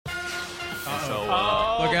So,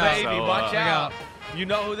 look out, baby, watch out. You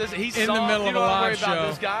know who this is? He's in the middle of a live show. About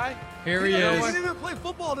this guy. Here he We is. didn't even play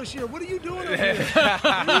football this year. What are you doing over here? What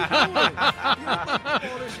are you doing? You didn't play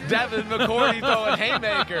football this year. Devin McCourty throwing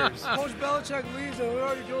haymakers. Coach Belichick leaves and we're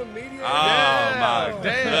already doing media. Oh, my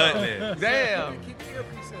Damn. goodness. Damn. Keep your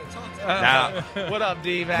earpiece in. Talk to Now, What up,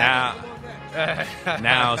 D-Mac?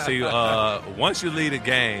 now, see, once you lead a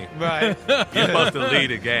game, Right. you're supposed to lead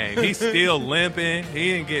a game. He's still limping.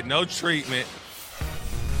 He didn't get no treatment.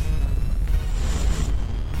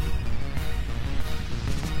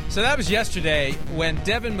 So that was yesterday when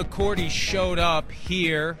Devin McCourty showed up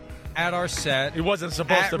here at our set. He wasn't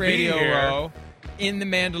supposed at to Radio be here. Row in the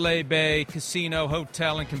Mandalay Bay Casino,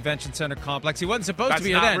 Hotel, and Convention Center complex. He wasn't supposed to be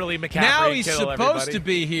here not then. really McCaffrey now and he's Kittle, supposed everybody. to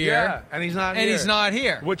be here. Yeah, and he's not and here. he's not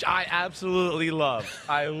here. Which I absolutely love.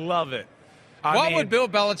 I love it. What would Bill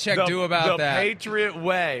Belichick do about that? The Patriot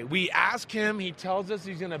way. We ask him. He tells us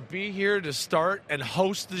he's going to be here to start and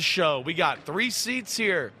host the show. We got 3 seats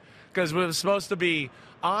here because we were supposed to be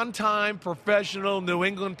on-time, professional New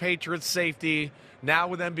England Patriots safety, now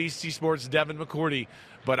with NBC Sports' Devin McCourty.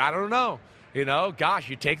 But I don't know. You know, gosh,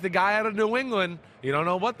 you take the guy out of New England, you don't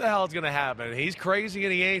know what the hell is going to happen. He's crazy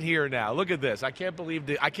and he ain't here now. Look at this. I can't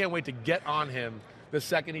wait to get on him the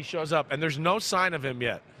second he shows up. And there's no sign of him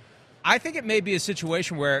yet. I think it may be a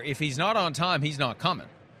situation where if he's not on time, he's not coming.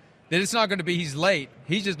 That it's not going to be he's late.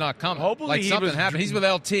 He's just not coming. Hopefully like he something was happened. He's with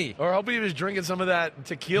LT. Or hopefully he was drinking some of that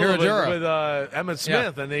tequila with Emmitt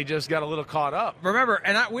Smith, and they just got a little caught up. Remember,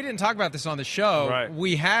 and we didn't talk about this on the show. Right.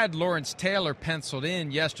 We had Lawrence Taylor penciled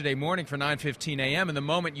in yesterday morning for 9:15 a.m., and the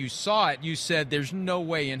moment you saw it, you said, there's no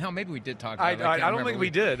way in hell. Maybe we did talk about it. I don't think we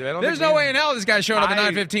did. There's no way in hell this guy showed up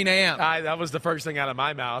at 9:15 a.m. That was the first thing out of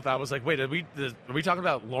my mouth. I was like, wait, are we talking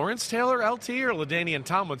about Lawrence Taylor, LT, or LaDainian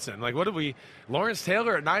Tomlinson? Like, what did we – Lawrence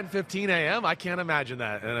Taylor at 9:15 a.m.? I can't imagine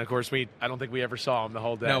that. And, of course, I don't think we ever saw him the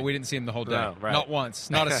whole day. No, we didn't see him the whole day. No, right. Not once.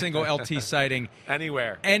 Not a single LT sighting.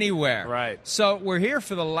 Anywhere. Right. So we're here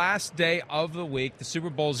for the last day of the week. The Super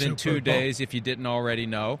Bowl's in 2 days, if you didn't already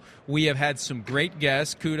know. We have had some great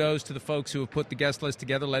guests. Kudos to the folks who have put the guest list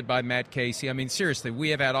together, led by Matt Casey. I mean, seriously,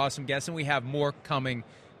 we have had awesome guests, and we have more coming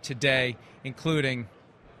today, including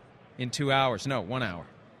in 2 hours. No, 1 hour.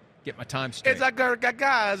 Get my time straight. It's like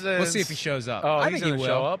guys. We'll see if he shows up. Oh, I think he will.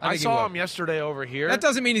 Show up. I saw him will. yesterday over here. That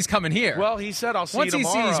doesn't mean he's coming here. Well, he said, I'll see Once you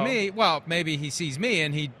tomorrow. Once he sees me, well, maybe he sees me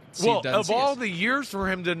and of all the years for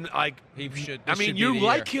him to, like, he should. I mean, you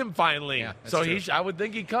like him finally. Yeah, so I would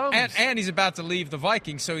think he comes. And he's about to leave the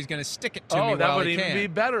Vikings, so he's going to stick it to me while he can. Oh, that would even be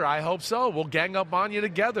better. I hope so. We'll gang up on you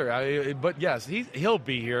together. But, yes, he'll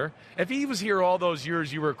be here. If he was here all those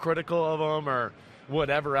years you were critical of him or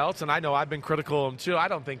whatever else, and I know I've been critical of him too, I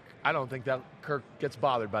don't think that Kirk gets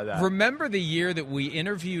bothered by that. Remember the year that we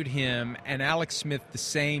interviewed him and Alex Smith the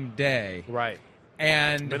same day? Right.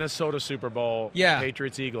 And Minnesota Super Bowl,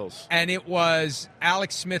 Patriots Eagles. And it was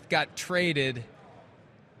Alex Smith got traded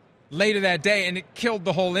later that day, and it killed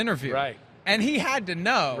the whole interview. Right. And he had to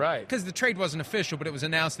know. Right. Because the trade wasn't official, but it was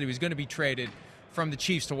announced that he was going to be traded from the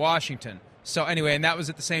Chiefs to Washington. So anyway, and that was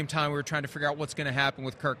at the same time we were trying to figure out what's going to happen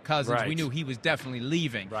with Kirk Cousins. Right. We knew he was definitely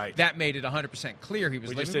leaving. Right. That made it 100% clear he was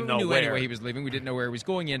leaving. Just didn't we know knew where. anyway he was leaving. We didn't know where he was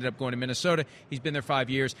going. He ended up going to Minnesota. He's been there 5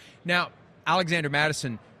 years. Now, Alexander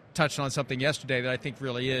Madison touched on something yesterday that I think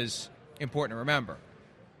really is important to remember.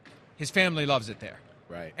 His family loves it there.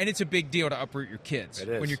 Right. And it's a big deal to uproot your kids It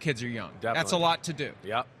is. when your kids are young. Definitely. That's a lot to do.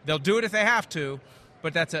 Yep. They'll do it if they have to,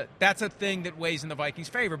 but that's a thing that weighs in the Vikings'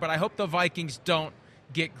 favor. But I hope the Vikings don't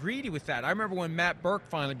get greedy with that. I remember when Matt Burke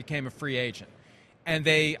finally became a free agent, and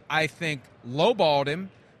they, I think, lowballed him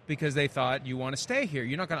because they thought, you want to stay here.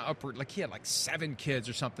 You're not going to uproot. Like, he had like 7 kids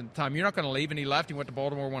or something at the time. You're not going to leave, and he left. He went to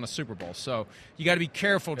Baltimore, won a Super Bowl. So you got to be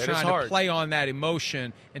careful trying to play on that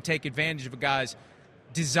emotion and take advantage of a guy's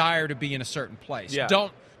desire to be in a certain place. Yeah.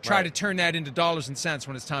 Don't try to turn that into dollars and cents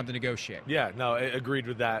when it's time to negotiate. Yeah, no, I agreed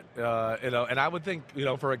with that. And I would think,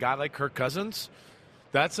 for a guy like Kirk Cousins,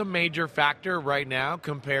 that's a major factor right now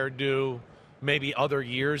compared to maybe other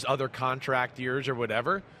years, other contract years or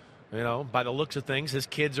whatever. By the looks of things, his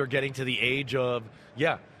kids are getting to the age of,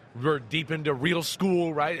 we're deep into real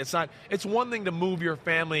school, right? It's one thing to move your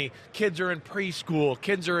family. Kids are in preschool.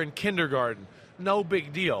 Kids are in kindergarten. No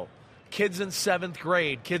big deal. Kids in 7th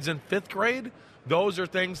grade, kids in 5th grade, those are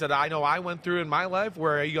things that I know I went through in my life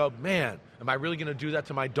where you go, man, am I really going to do that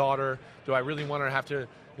to my daughter? Do I really want her to have to,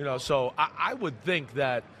 So I would think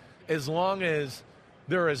that as long as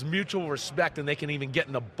there is mutual respect and they can even get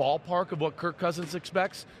in the ballpark of what Kirk Cousins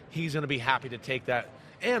expects, he's going to be happy to take that.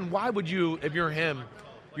 And why would you, if you're him,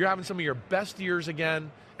 you're having some of your best years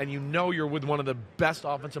again, and you know you're with one of the best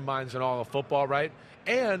offensive minds in all of football, right?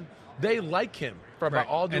 And they like him from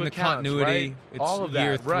all due and the accounts, continuity, right? it's all of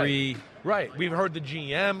year that, three. Right. We've heard the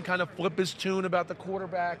GM kind of flip his tune about the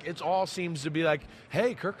quarterback. It all seems to be like,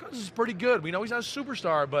 hey, Kirk Cousins is pretty good. We know he's not a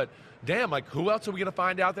superstar, but damn, like, who else are we going to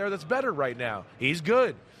find out there that's better right now? He's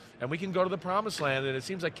good. And we can go to the promised land, and it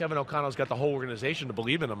seems like Kevin O'Connell's got the whole organization to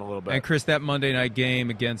believe in him a little bit. And, Chris, that Monday night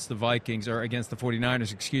game against the Vikings, or against the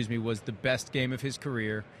 49ers, was the best game of his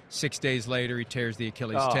career. 6 days later, he tears the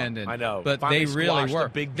Achilles tendon. I know. But Finally they really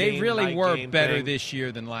were. They really were better thing. this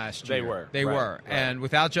year than last year. They were. They right, were. Right. And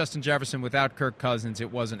without Justin Jefferson, without Kirk Cousins,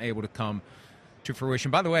 it wasn't able to come to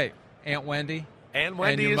fruition. By the way, Aunt Wendy. And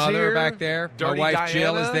Wendy your is mother here. are back there. Dirty My wife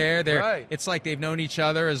Jill Diana. is there. Right. It's like they've known each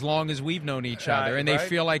other as long as we've known each other, and they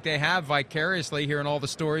feel like they have vicariously, hearing all the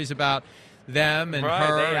stories about them and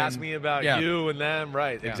her. They asked me about you and them.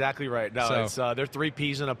 Right. Yeah. Exactly right. No, So, it's they're 3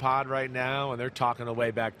 peas in a pod right now, and they're talking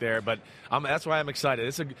away back there. But that's why I'm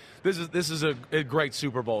excited. This is a great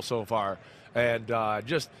Super Bowl so far, and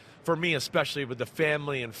just. For me, especially with the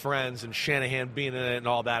family and friends and Shanahan being in it and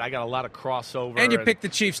all that, I got a lot of crossover. And you picked the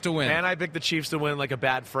Chiefs to win. And I picked the Chiefs to win like a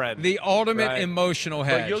bad friend. The ultimate right? emotional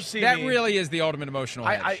hedge. But you'll see that me, really is the ultimate emotional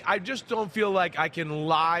hedge. I just don't feel like I can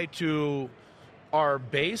lie to our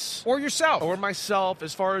base or yourself or myself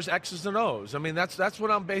as far as X's and O's. I mean, that's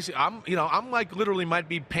what I'm basing. I'm like literally might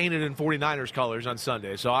be painted in 49ers colors on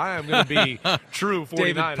Sunday, so I am going to be true 49ers.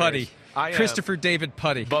 David Putty. Christopher David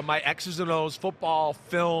Putty. But my X's and O's, football,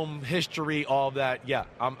 film, history, all of that, yeah,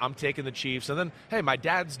 I'm taking the Chiefs. And then, hey, my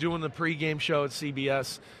dad's doing the pregame show at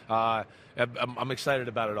CBS. I'm excited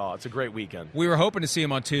about it all. It's a great weekend. We were hoping to see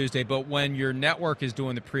him on Tuesday, but when your network is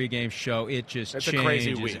doing the pregame show, it just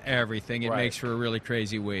changes everything. It makes for a really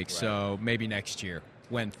crazy week. Right. So maybe next year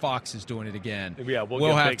when Fox is doing it again,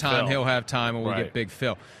 we'll have time. He'll have time, and we'll get Big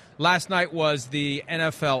Phil. Last night was the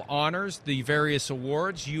NFL honors, the various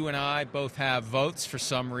awards. You and I both have votes for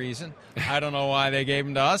some reason. I don't know why they gave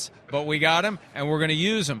them to us, but we got them, and we're going to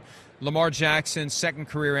use them. Lamar Jackson, second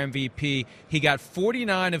career MVP. He got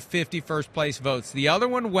 49 of 50 first-place votes. The other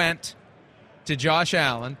one went to Josh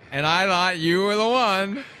Allen, and I thought you were the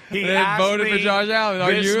one that voted for Josh Allen.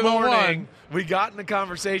 Are you the one? We got into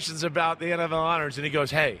conversations about the NFL honors, and he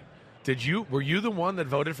goes, hey, were you the one that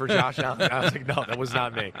voted for Josh Allen? I was like, no, that was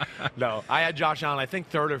not me. No, I had Josh Allen, I think,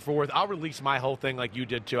 third or fourth. I'll release my whole thing like you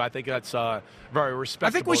did, too. I think that's very respectable.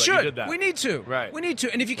 I think we should. You did that. We need to. Right. We need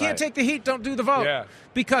to. And if you can't take the heat, don't do the vote. Yeah.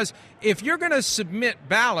 Because if you're going to submit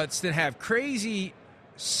ballots that have crazy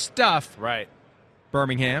stuff. Right.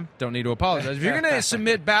 Birmingham, don't need to apologize. If you're going to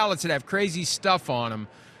submit ballots that have crazy stuff on them,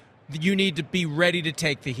 you need to be ready to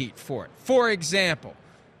take the heat for it. For example,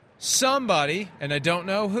 somebody, and I don't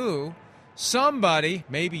know who,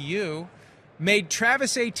 maybe you, made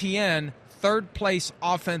Travis Etienne third place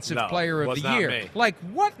offensive player of the year. Me. Like,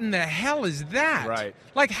 what in the hell is that? Right.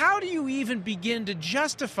 Like, how do you even begin to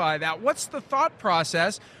justify that? What's the thought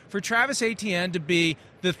process for Travis Etienne to be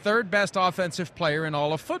the third best offensive player in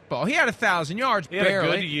all of football? He had 1,000 yards, barely. He had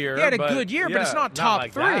a good year. He had a good year, but it's not top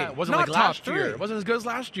like three. That. It wasn't not like last top three. year. It wasn't as good as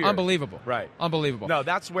last year. Unbelievable. Right. Unbelievable. No,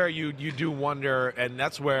 that's where you do wonder, and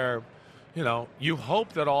that's where, you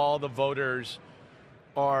hope that all the voters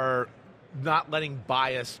are not letting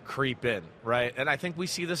bias creep in, right? And I think we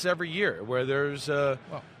see this every year where there's, a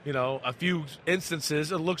few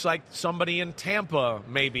instances. It looks like somebody in Tampa,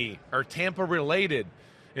 maybe, or Tampa related,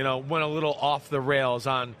 went a little off the rails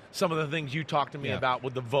on some of the things you talked to me about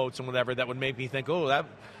with the votes and whatever that would make me think, oh, that.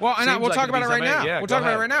 Well, and we'll talk about it right now. Yeah, we'll talk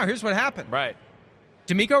about it right now. Here's what happened. Right.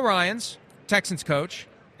 D'Amico Ryans, Texans coach,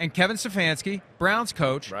 and Kevin Stefanski, Browns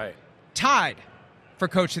coach, tied for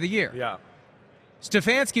Coach of the Year. Yeah.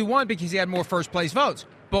 Stefanski won because he had more first-place votes.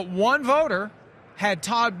 But one voter had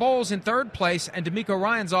Todd Bowles in third place and D'Amico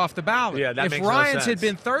Ryans off the ballot. Yeah, that if makes Ryans no sense. had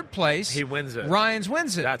been third place, he wins it. Ryans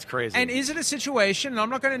wins it. That's crazy. And is it a situation, and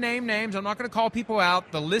I'm not going to name names, I'm not going to call people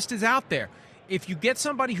out, the list is out there. If you get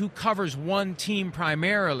somebody who covers one team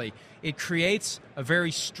primarily, it creates a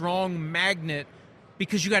very strong magnet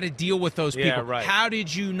because you got to deal with those people. Right. How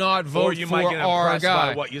did you not vote or you for might get our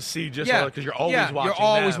guy? By what you see just because you're always watching them. You're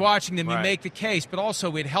always watching them. Right. You make the case, but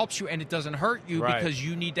also it helps you and it doesn't hurt you because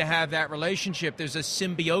you need to have that relationship. There's a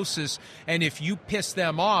symbiosis, and if you piss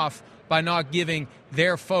them off by not giving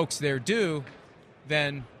their folks their due,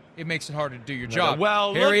 then it makes it harder to do your job.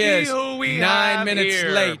 Well, here he is, who we 9 have minutes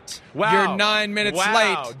here. late. Wow. You're 9 minutes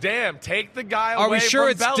late. Damn, take the guy away Are we sure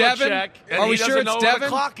from it's Belichick, Devin? and Are he we sure doesn't it's know what Devin? the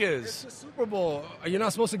clock It's is. the Super Bowl. You're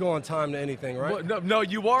not supposed to go on time to anything, right? Well, no,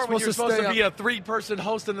 you are when you're supposed stay to be a 3-person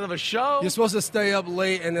hosting of a show. You're supposed to stay up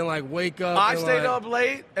late and then wake up. I and, stayed up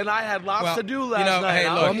late, and I had lots to do last night. Hey,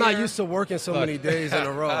 I'm look, I'm not here. used to working so many days in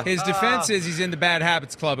a row. His defense is he's in the Bad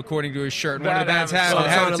Habits Club, according to his shirt. One of the Bad bad Habits Club.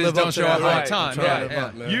 habits is live don't up show to up that. on Right. time. I'm trying to live Yeah.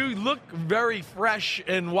 up, man. You look very fresh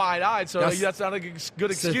and wide-eyed, so that's not a good It's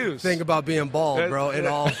the excuse. thing about being bald, bro. It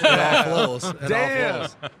all flows. It all Damn,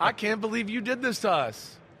 flows. I can't believe you did this to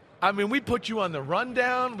us. I mean, we put you on the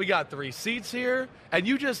rundown. We got 3 seats here, and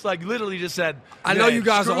you just literally just said, I know "Man, you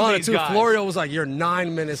guys screw are on it these too. guys." Florio was like, "You're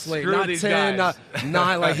 9 minutes late, Screw not these 10, guys. not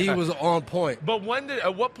 9." Like he was on point. But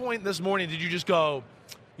at what point this morning did you just go,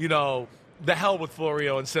 the hell with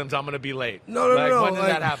Florio and Sims, I'm going to be late? No. When did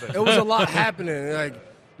that happen? It was a lot happening.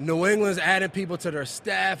 New England's adding people to their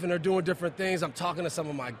staff, and they're doing different things. I'm talking to some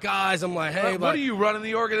of my guys. I'm like, hey, what are you running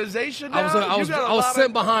the organization now? I was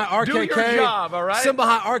sitting behind RKK. Do your job, all right? Sitting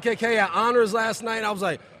behind RKK at Honors last night. I was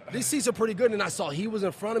like, these seats are pretty good. And I saw he was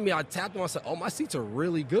in front of me. I tapped him. I said, oh, my seats are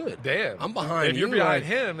really good. Damn. I'm behind if you. you're behind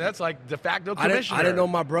him, that's like de facto commissioner. I didn't know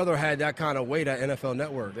my brother had that kind of weight at NFL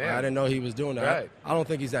Network. Damn. I didn't know he was doing that. Right. I don't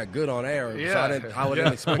think he's that good on air. Yeah. So I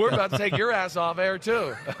wouldn't expect We're that. about to take your ass off air,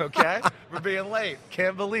 too, okay? We're being late.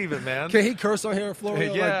 Can't believe it, man. Can he curse on here,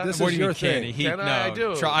 Florida? Yeah. This What is do you your mean, can thing. he? Can I?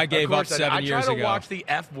 No. do. I gave Of up course I 7 do. years I try ago. to watch the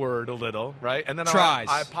F word a little, right? And then Tries.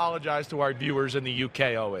 I apologize to our viewers in the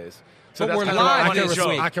UK always. So But that's we're kind of live my this joke.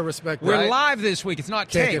 week. I can respect We're that. live this week. It's not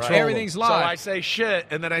Can't taped. control Everything's So live. I say shit,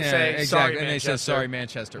 and then I Yeah, say exactly. sorry, And they Manchester. say sorry,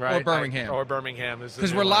 Manchester. Right? Or Birmingham. Or Birmingham is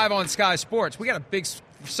Because we're live on Sky Sports. We got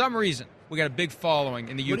for some reason, we got a big following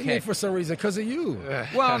in the What UK. do you mean for some reason? Because of you.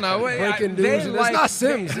 Well, no, Breaking they news. It's like, not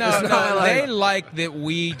Sims. No, It's no, not like- they like that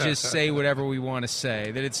we just say whatever we want to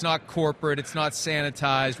say. That it's not corporate, it's not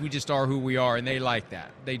sanitized. We just are who we are, and they like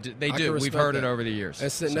that. They do. I can We've respect heard it that. over the years.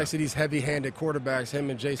 And sitting next to these heavy-handed quarterbacks,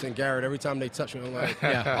 him and Jason Garrett, every time they touch me, I'm like,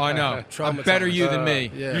 Yeah, I know. I'm Traumatized. better you than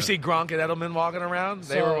me. yeah. You see Gronk and Edelman walking around?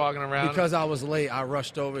 They were walking around. Because I was late, I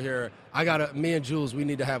rushed over here. Me and Jules, we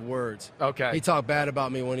need to have words. Okay. He talked bad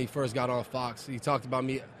about me when he first got on Fox. He talked about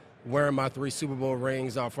me wearing my 3 Super Bowl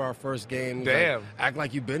rings for our first game. He's Damn. like, act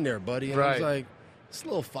like you've been there, buddy. And I was Right. like, this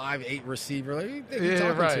little 5'8" receiver. Like, who you yeah,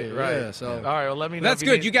 talking right, to? right. Yeah, so. All right, well, let me know. That's if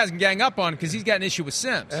good. need- You guys can gang up on because he's got an issue with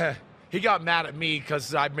Sims. He got mad at me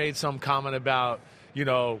because I made some comment about,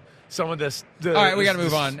 some of this. All right, we got to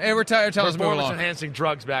move on. Hey, we're telling us to move along. Performance-enhancing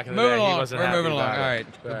drugs back in the Moving day. He along. wasn't We're happy moving along. about All it.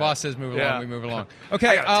 right. The boss says move Yeah. along. We move along.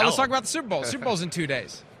 Okay, gotta tell let's talk him. about the Super Bowl. Super Bowl's in 2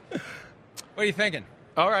 days. What are you thinking?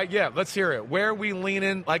 All right, yeah, let's hear it. Where are we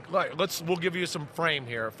leaning? We'll give you some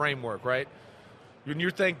framework, right? When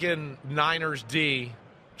you're thinking Niners D,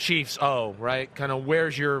 Chiefs O, right? Kind of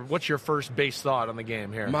what's your first base thought on the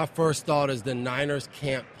game here? My first thought is the Niners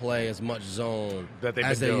can't play as much zone That they've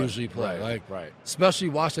as been they doing. usually play. Right. Especially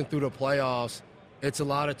watching through the playoffs, it's a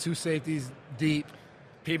lot of 2 safeties deep.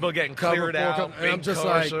 People getting Cover cleared four, out, and big I'm just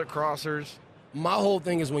crossers. My whole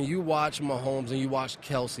thing is when you watch Mahomes and you watch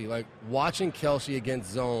Kelsey, watching Kelsey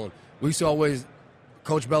against zone, we used to always,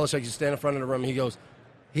 Coach Belichick used to stand in front of the room and he goes,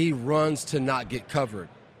 he runs to not get covered.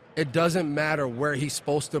 It doesn't matter where he's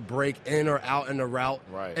supposed to break in or out in the route.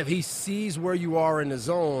 Right. If he sees where you are in the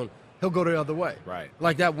zone, he'll go the other way. Right.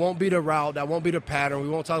 That won't be the route. That won't be the pattern. We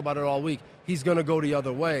won't talk about it all week. He's going to go the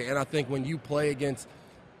other way. And I think when you play against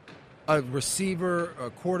a receiver, a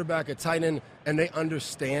quarterback, a tight end, and they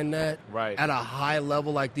understand that Right. at a high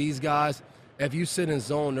level like these guys, if you sit in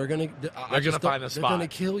zone, they're going to find the They're going to spot.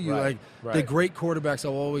 kill you. Right. The Right. great quarterbacks,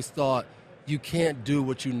 I've always thought, you can't do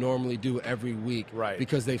what you normally do every week. Right.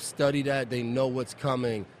 Because they've studied that, they know what's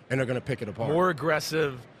coming, and they're going to pick it apart. More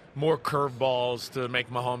aggressive, more curveballs to make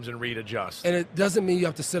Mahomes and Reed adjust. And it doesn't mean you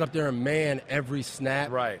have to sit up there and man every snap.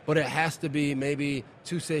 Right. But it has to be maybe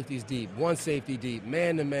 2 safeties deep, 1 safety deep,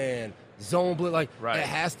 man-to-man, zone blitz. Right. It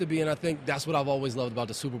has to be, and I think that's what I've always loved about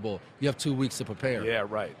the Super Bowl. You have 2 weeks to prepare. Yeah,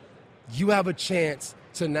 right. You have a chance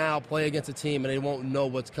to now play against a team, and they won't know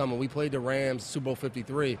what's coming. We played the Rams Super Bowl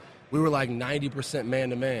 53. We were 90%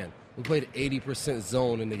 man-to-man. We played 80%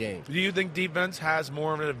 zone in the game. Do you think defense has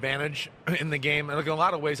more of an advantage in the game? And in a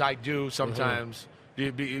lot of ways, I do sometimes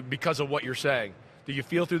because of what you're saying. Do you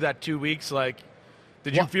feel through that 2 weeks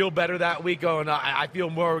did you feel better that week? Going, I feel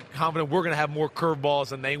more confident we're going to have more curveballs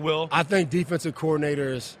than they will. I think defensive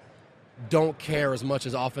coordinators don't care as much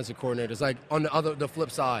as offensive coordinators. On the flip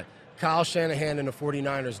side, Kyle Shanahan and the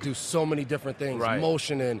 49ers do so many different things, Right.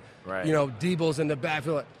 motioning, Right. Debo's in the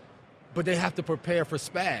backfield. but they have to prepare for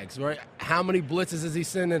Spags, right? How many blitzes is he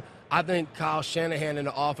sending? I think Kyle Shanahan in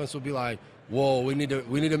the offense will be like, whoa, we need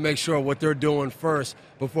to make sure what they're doing first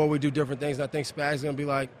before we do different things. And I think Spags is going to be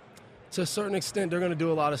like, to a certain extent, they're going to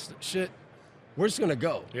do a lot of shit. We're just going to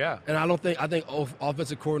go. Yeah. And I think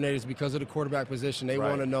offensive coordinators, because of the quarterback position, they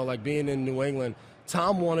want to know, like being in New England,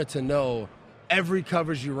 Tom wanted to know every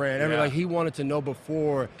coverage you ran. Like he wanted to know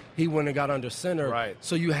before he went and got under center. Right.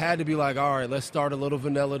 So you had to be like, all right, let's start a little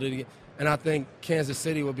vanilla. And I think Kansas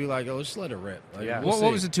City would be like, oh, just let it rip. Like,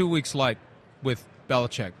 what was the 2 weeks like with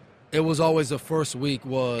Belichick? It was always the first week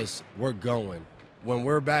was we're going. When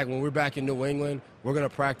we're back in New England, we're going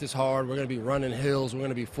to practice hard. We're going to be running hills. We're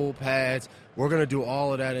going to be full pads. We're going to do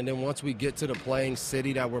all of that. And then once we get to the playing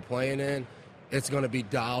city that we're playing in, it's going to be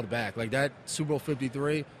dialed back. Like that Super Bowl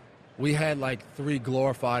 53, we had like 3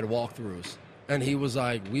 glorified walkthroughs. And he was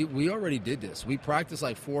like, we already did this. We practiced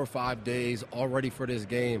like 4 or 5 days already for this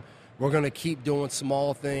game. We're going to keep doing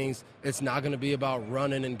small things. It's not going to be about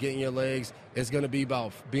running and getting your legs. It's going to be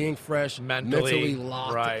about being fresh, mentally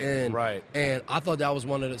locked in. Right. And I thought that was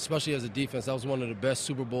one of the, especially as a defense, that was one of the best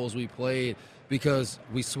Super Bowls we played because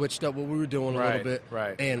we switched up what we were doing a little bit.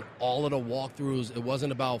 Right. And all of the walkthroughs, it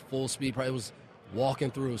wasn't about full speed. It was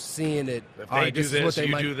walking through, seeing it. If all they right, do this this, is what they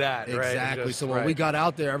you might do that. Exactly. Just, so when we got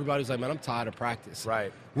out there, everybody was like, man, I'm tired of practice.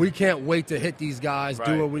 Right. We can't wait to hit these guys,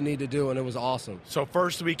 do what we need to do, and it was awesome. So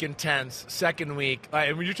first week intense, second week,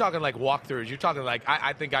 and when you're talking like walkthroughs, you're talking like,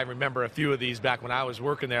 I think I remember a few of these back when I was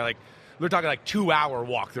working there, like, we're talking like 2-hour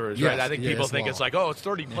walkthroughs, yes, right? I think people think long. it's like, oh, it's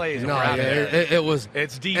 30 plays. No, it was.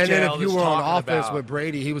 It's detailed. And then if you were on offense about. with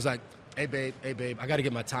Brady, he was like, hey, babe, I got to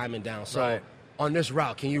get my timing down. So on this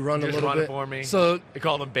route, can you run a little run bit? For me. So they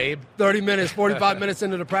called him Babe. 30 minutes, 45 minutes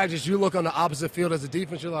into the practice, you look on the opposite field as a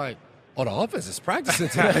defense, you're like, oh, the offense is practicing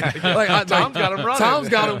today. Tom's got him running. Tom's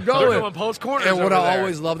got him going. They're doing post corners. And what over I there.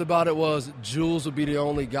 always loved about it was Jules would be the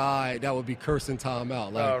only guy that would be cursing Tom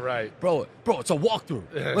out. Like, bro, it's a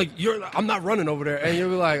walkthrough. Like I'm not running over there, and you'll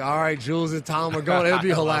be like, all right, Jules and Tom are going. It'll be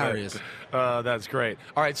hilarious. That's great.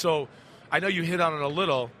 All right, so I know you hit on it a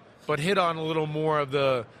little, but hit on a little more of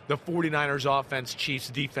the 49ers offense, Chiefs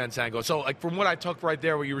defense angle. So, like from what I took right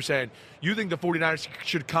there, what you were saying, you think the 49ers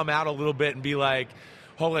should come out a little bit and be like,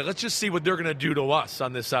 hold on, let's just see what they're going to do to us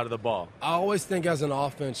on this side of the ball. I always think as an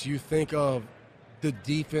offense, you think of the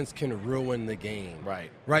defense can ruin the game.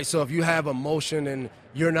 Right. So if you have a motion and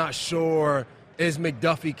you're not sure, is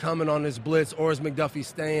McDuffie coming on this blitz or is McDuffie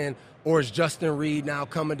staying? Or is Justin Reed now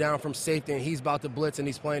coming down from safety and he's about to blitz and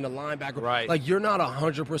he's playing the linebacker? Right. Like, you're not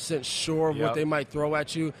 100% sure of what they might throw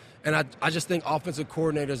at you. And I just think offensive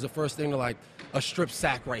coordinators, the first thing to like, a strip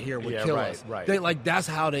sack right here would kill us. Right. They, like, that's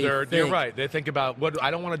how they think. You're right. They think about, I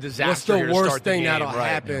don't want a disaster what's the here to worst start thing the game. that'll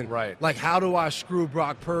happen? Right. Like, how do I screw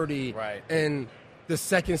Brock Purdy? Right. And the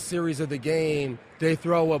second series of the game, they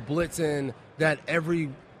throw a blitz in that every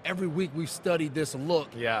week we've studied this look.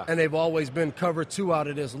 Yeah. And they've always been cover 2 out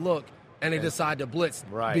of this look. And they decide to blitz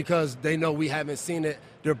because they know we haven't seen it.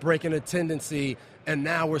 They're breaking a tendency, and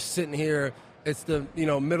now we're sitting here. It's the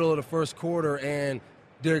middle of the first quarter, and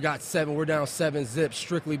we're down 7 zips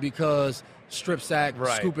strictly because strip sack,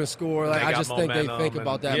 scoop and score. Like, I just think they think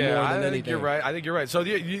about that more than anything. I think you're right. So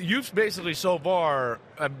you've basically so far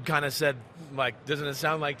kind of said, like, doesn't it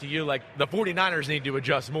sound like to you like the 49ers need to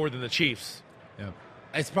adjust more than the Chiefs? Yeah.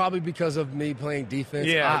 It's probably because of me playing defense.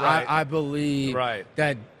 Yeah, I believe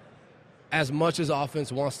that as much as offense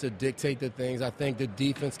wants to dictate the things, I think the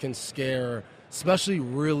defense can scare, especially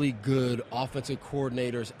really good offensive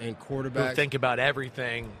coordinators and quarterbacks. Who think about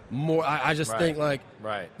everything. More, I just think, like,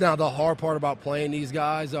 now the hard part about playing these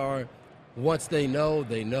guys are once they know,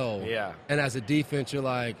 they know. Yeah. And as a defense, you're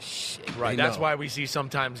like, shit. Right. That's why we see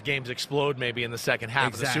sometimes games explode maybe in the second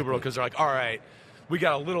half of the Super Bowl because they're like, all right, we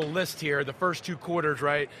got a little list here. The first 2 quarters,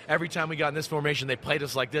 right? Every time we got in this formation, they played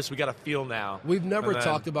us like this. We got to feel now. We've never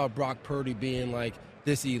talked about Brock Purdy being like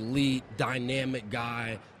this elite, dynamic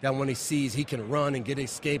guy that when he sees he can run and get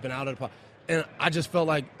escaping out of the pocket. And I just felt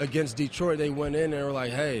like against Detroit, they went in and they were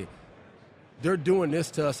like, hey, they're doing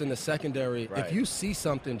this to us in the secondary. If you see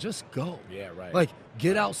something, just go. Yeah, right. Like,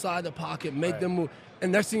 get outside the pocket, make them move.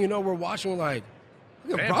 And next thing you know, we're watching, we're like,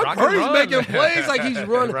 Man, Brock Purdy's making plays like he's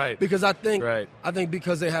running. Right. Because I think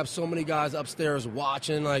because they have so many guys upstairs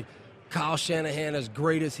watching, like Kyle Shanahan, as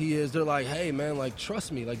great as he is, they're like, hey, man, like,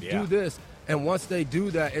 trust me, like, do this. And once they do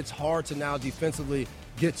that, it's hard to now defensively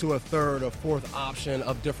get to a third or fourth option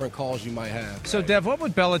of different calls you might have. So, Dev, what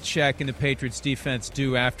would Belichick and the Patriots defense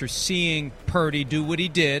do after seeing Purdy do what he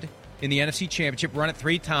did in the NFC Championship, run it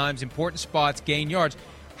 3 times, important spots, gain yards?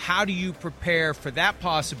 how do you prepare for that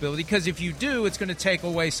possibility? Because if you do, it's going to take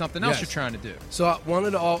away something else you're trying to do. So one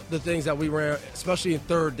of the things that we ran, especially in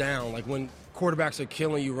third down, like when quarterbacks are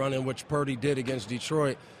killing you running, which Purdy did against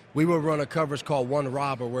Detroit, we would run a coverage called one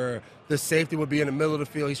robber, where the safety would be in the middle of the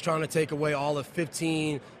field. He's trying to take away all the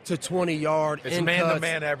 15 to 20-yard It's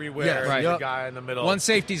man-to-man everywhere. Yes. Right. The guy in the middle. One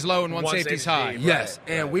safety's low and one safety's high. Yes,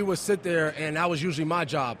 and we would sit there, and that was usually my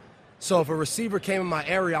job. So if a receiver came in my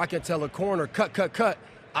area, I could tell a corner, cut.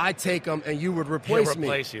 I take him, and you would replace me.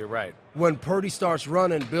 Replace you, right. When Purdy starts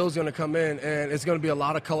running, Bill's going to come in, and it's going to be a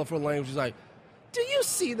lot of colorful language. He's like, do you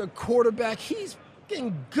see the quarterback? He's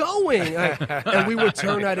going. And we would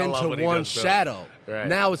turn that into one shadow. Right.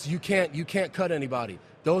 Now it's you can't cut anybody.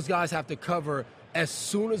 Those guys have to cover as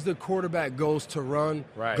soon as the quarterback goes to run,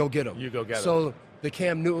 go get him. You go get him. So the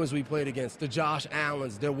Cam Newtons we played against, the Josh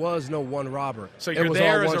Allens, there was no one robber. So you're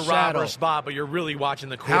there as a robber spot, but you're really watching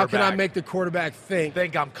the quarterback. How can I make the quarterback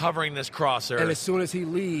think I'm covering this crosser? And as soon as he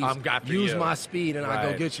leaves, use my speed and I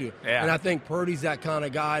go get you. Yeah. And I think Purdy's that kind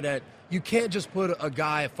of guy that you can't just put a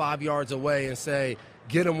guy 5 yards away and say,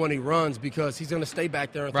 get him when he runs, because he's going to stay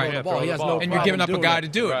back there and throw the ball. He has no problem. And you're giving up a guy to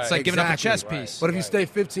do it. It's like giving up a chess piece. But if you stay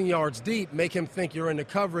 15 yards deep, make him think you're in the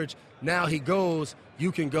coverage, now he goes,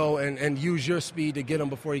 you can go and use your speed to get him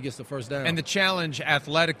before he gets the first down. And the challenge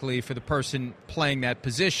athletically for the person playing that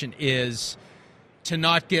position is to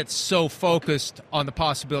not get so focused on the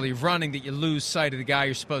possibility of running that you lose sight of the guy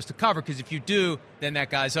you're supposed to cover, because if you do, then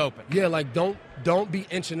that guy's open. Yeah, like don't be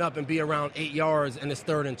inching up and be around 8 yards and it's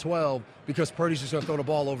 3rd and 12, because Purdy's just going to throw the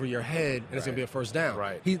ball over your head and it's going to be a first down.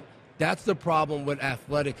 Right. That's the problem with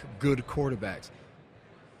athletic, good quarterbacks.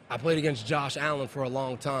 I played against Josh Allen for a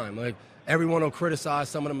long time. Like, everyone will criticize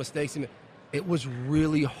some of the mistakes. It was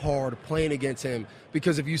really hard playing against him,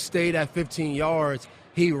 because if you stayed at 15 yards,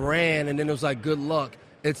 he ran, and then it was like, good luck.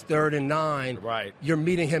 It's 3rd and 9. Right. You're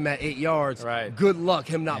meeting him at 8 yards. Right. Good luck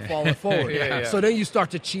him not falling forward. So then you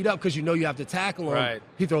start to cheat up because you know you have to tackle him. Right.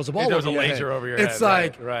 He throws the ball over your head. Over your head. It's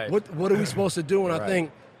like, right. What are we supposed to do? And I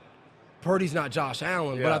think Purdy's not Josh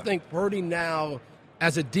Allen, but I think Purdy now,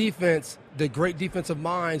 as a defense, the great defensive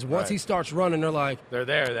minds, once he starts running, they're like, they're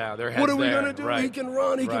there now. Their head's what are we going to do? Right. He can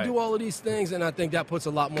run. He can do all of these things. And I think that puts a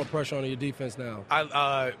lot more pressure on your defense now.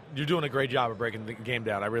 You're doing a great job of breaking the game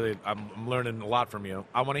down. I'm learning a lot from you.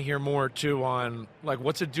 I want to hear more, too, on, like,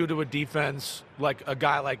 what's it do to a defense? Like, a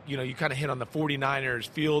guy like, you kind of hit on the 49ers,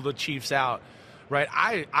 feel the Chiefs out. Right,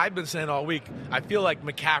 I've been saying all week, I feel like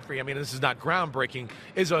McCaffrey, this is not groundbreaking,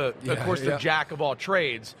 is, of course, the jack of all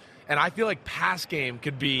trades. And I feel like pass game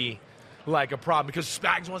could be like a problem, because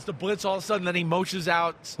Spags wants to blitz all of a sudden, then he motions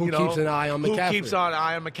out. Who keeps an eye on McCaffrey? Who keeps an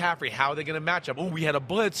eye on McCaffrey? How are they going to match up? Oh, we had a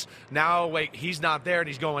blitz. Now, wait, he's not there and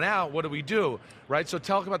he's going out. What do we do? Right? So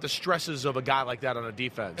talk about the stresses of a guy like that on a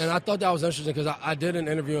defense. And I thought that was interesting, because I did an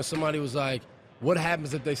interview and somebody was like, what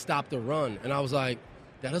happens if they stop the run? And I was like,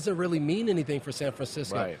 that doesn't really mean anything for San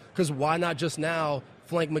Francisco. Because why not just now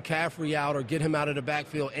flank McCaffrey out or get him out of the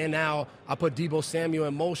backfield, and now I put Deebo Samuel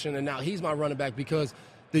in motion, and now he's my running back? Because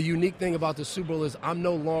the unique thing about the Super Bowl is I'm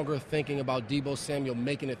no longer thinking about Deebo Samuel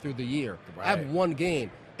making it through the year. I have one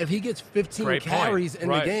game. If he gets 15 carries in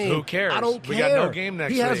the game, who cares? I don't care. We got no game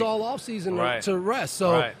next week. He has all offseason to rest.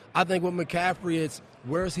 So I think with McCaffrey, it's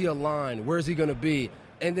where's he aligned? Where's he going to be?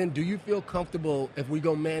 And then do you feel comfortable if we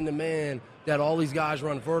go man-to-man that all these guys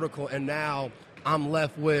run vertical, and now I'm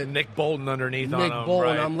left with Nick Bolton underneath Nick on him.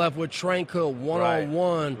 Bolton. I'm left with Tranquil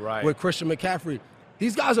one-on-one with Christian McCaffrey.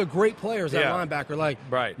 These guys are great players at linebacker.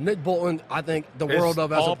 Like Nick Bolton, I think the world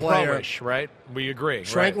of as a player. Pro-ish, right? We agree.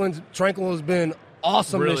 Tranquil has been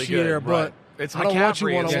awesome really this year, but it's I don't want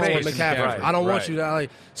you one-on-one with McCaffrey. I don't want you to.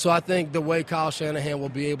 So I think the way Kyle Shanahan will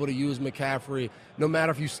be able to use McCaffrey, no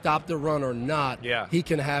matter if you stop the run or not, he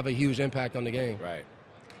can have a huge impact on the game. Right.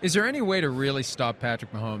 Is there any way to really stop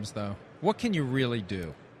Patrick Mahomes, though? What can you really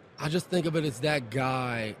do? I just think of it as that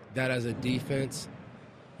guy that, as a defense,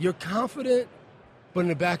 you're confident, but in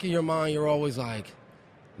the back of your mind, you're always like,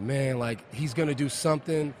 man, like, he's going to do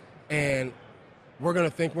something, and we're going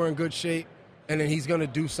to think we're in good shape, and then he's going to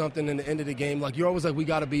do something in the end of the game. Like, you're always like, we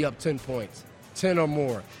got to be up 10 points, 10 or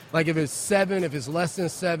more. Like, if it's 7, if it's less than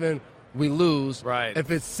 7, we lose. Right.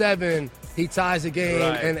 If it's 7, he ties the game,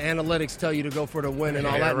 and analytics tell you to go for the win and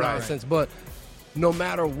all that nonsense. But no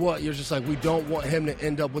matter what, you're just like, we don't want him to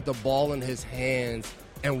end up with the ball in his hands,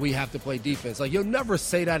 and we have to play defense. Like, you'll never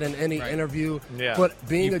say that in any interview, but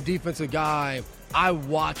being a defensive guy, I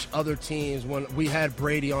watch other teams when we had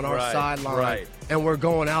Brady on our sideline, and we're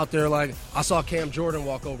going out there. Like, I saw Cam Jordan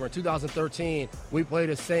walk over. In 2013, we played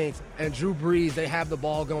the Saints, and Drew Brees, they have the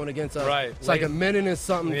ball going against us. It's like a minute and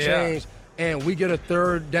something changed. and we get a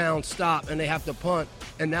third down stop, and they have to punt,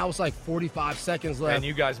 and now it's like 45 seconds left. And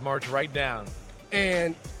you guys march right down.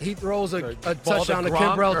 And he throws a Ball touchdown to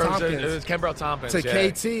Gronk, Kimbrell or Tompkins. It was Kimbrell Tompkins. To yeah.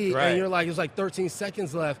 KT, Right. and you're like, it's like 13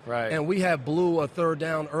 seconds left. Right. And we have blew a third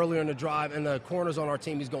down earlier in the drive, and the corner's on our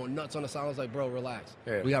team. He's going nuts on the side. I was like, bro, relax.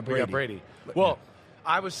 Yeah, We got Brady. Well,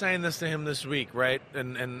 I was saying this to him this week, right,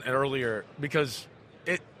 and earlier, because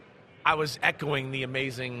I was echoing the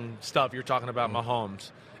amazing stuff you're talking about,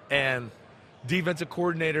 Mahomes. And defensive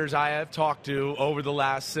coordinators I have talked to over the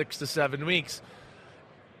last 6 to 7 weeks,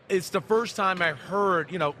 it's the first time I heard,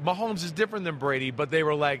 Mahomes is different than Brady, but they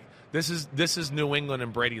were like, this is New England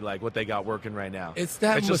and Brady, like what they got working right now. It's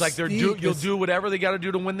that It's just like mystique. you'll do whatever they got to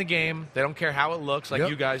do to win the game. They don't care how it looks, like Yep.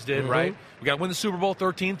 you guys did, right? We got to win the Super Bowl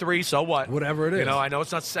 13-3, so what? Whatever it is. I know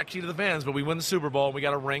it's not sexy to the fans, but we win the Super Bowl and we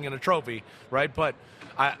got a ring and a trophy, right? But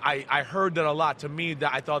I heard that a lot. To me,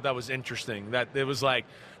 that I thought that was interesting. That it was like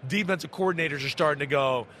defensive coordinators are starting to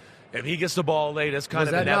go, if he gets the ball late, it's kind Was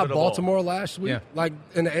of that inevitable. not Baltimore last week? Yeah. Like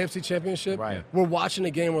in the AFC Championship? Right. We're watching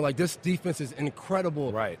the game. We're like, this defense is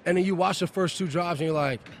incredible. Right. And then you watch the first two drives, and you're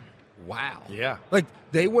like, wow. Yeah. Like,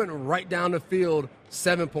 they went right down the field,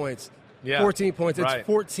 7 points, Yeah. 14 points. It's Right.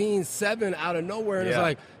 14-7 out of nowhere. And it's Yeah.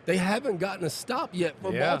 like, they haven't gotten a stop yet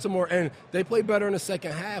for Yeah. Baltimore. And they played better in the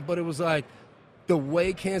second half, but it was like, the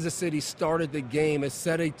way Kansas City started the game, it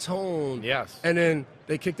set a tone. Yes. And then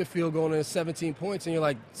they kicked the field goal and it's 17 points, and you're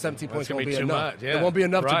like, 17 points gonna won't be be too enough. much, yeah. It won't be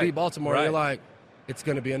enough to Right. beat Baltimore. And you're Right. like, it's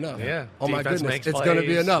going to be enough. Yeah. Oh, my Defense goodness. makes It's going to be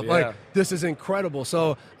plays. enough. Yeah. Like, this is incredible.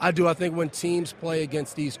 So I think when teams play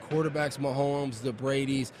against these quarterbacks, Mahomes, the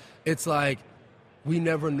Bradys, it's like, we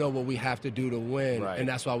never know what we have to do to win, Right. and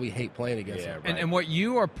that's why we hate playing against Yeah, them. right. And what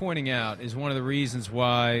you are pointing out is one of the reasons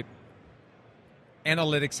why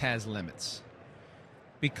analytics has limits.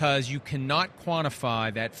 Because you cannot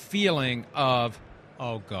quantify that feeling of,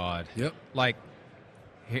 oh, God. Yep. Like,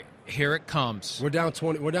 here it comes. We're down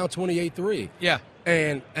 28-3. Yeah.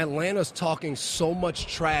 And Atlanta's talking so much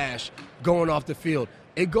trash going off the field.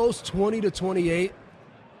 It goes 20-28.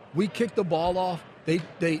 We kick the ball off.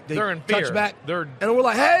 They're in touch fear. back. They're- And we're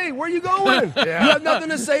like, hey, where you going? You have nothing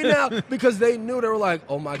to say now. Because they knew, they were like,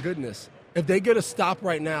 oh, my goodness. If they get a stop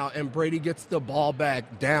right now and Brady gets the ball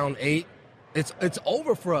back down 8, it's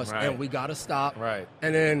over for us. Right. And we got to stop. Right.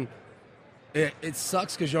 And then it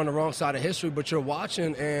sucks because you're on the wrong side of history, but you're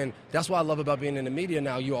watching, and that's what I love about being in the media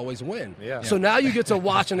now. You always win. Yeah. So now you get to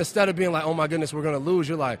watch, and instead of being like, oh, my goodness, we're going to lose,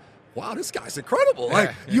 you're like, wow, this guy's incredible.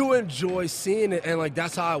 Like, you enjoy seeing it, and, like,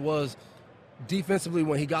 that's how it was defensively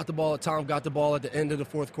when Tom got the ball at the end of the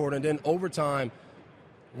fourth quarter, and then overtime,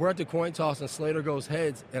 we're at the coin toss, and Slater goes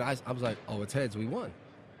heads, and I was like, oh, it's heads, we won.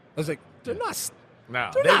 I was like, they're not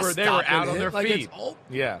No, they're they not were stopping out on him. their Like, feet.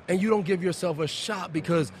 yeah. And you don't give yourself a shot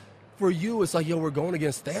because for you, it's like, yo, we're going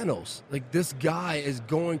against Thanos. Like, this guy is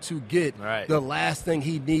going to get the last thing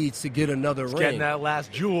he needs to get another ring. Getting that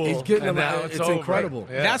last jewel. He's getting and now it's over. incredible.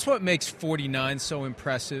 Yeah. That's what makes 49 so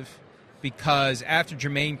impressive, because after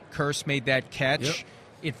Jermaine Kearse made that catch,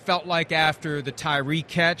 it felt like after the Tyree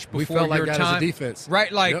catch before We felt like your that time, as a defense.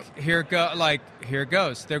 right? Like here it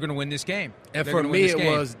goes. They're going to win this game. And They're for gonna win me, this it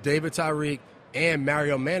game. was David Tyreek and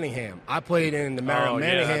Mario Manningham. I played in the Mario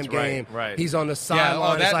Manningham that's game. right. He's on the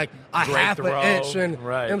sideline. It's like a great half throw. an inch, and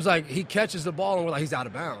Right. it was like he catches the ball, and we're like, he's out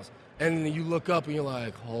of bounds. And then you look up, and you're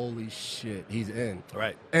like, holy shit, he's in.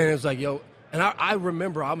 Right. And it was like, yo, and I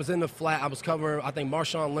remember I was in the flat. I was covering, I think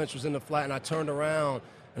Marshawn Lynch was in the flat, and I turned around,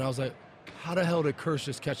 and I was like, how the hell did Kearse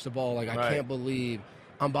just catch the ball? Like, I can't believe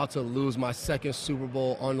I'm about to lose my second Super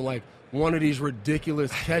Bowl on, like, one of these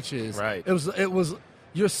ridiculous catches. Right. It was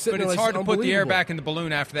you're sitting But there it's like, hard to put the air unbelievable. back in the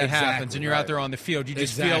balloon after that Exactly, happens, and you're out there on the field. You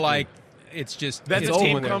just feel Exactly. like it's just Then it's the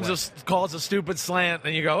team over. calls a stupid slant,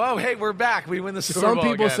 and you go, "Oh, hey, we're back. We win the Super Some Bowl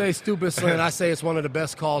people again." say stupid slant. I say it's one of the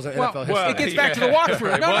best calls in NFL history. It gets back to the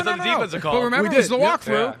walkthrough. It No, wasn't no. a defensive call. But remember, We it was did. the Yep.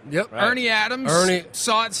 walkthrough. Yep. Ernie Adams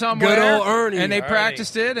saw it somewhere. Good old Ernie. And they Ernie.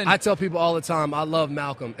 practiced it. And I tell people all the time, I love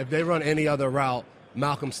Malcolm. If they run any other route,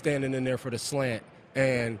 Malcolm's standing in there for the slant.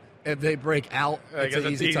 And if they break out, it's an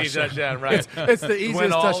easy touchdown. Right. It's the easiest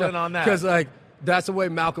Went all touchdown. in on that. Because, like, that's the way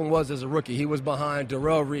Malcolm was as a rookie. He was behind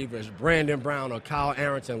Darrell Reeves, Brandon Brown, or Kyle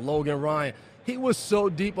Arrington, Logan Ryan. He was so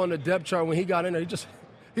deep on the depth chart when he got in there.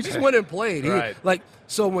 He just went and played. Right.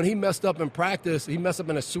 So when he messed up in practice, he messed up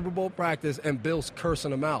in a Super Bowl practice, and Bill's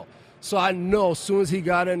cursing him out. So I know as soon as he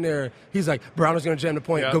got in there, he's like, Browner's going to jam the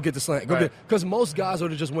point. Yep. Go get the slant. Because most guys would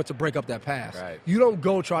have just went to break up that pass. Right. You don't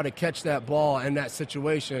go try to catch that ball in that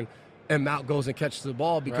situation. and Mount goes and catches the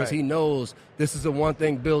ball because he knows this is the one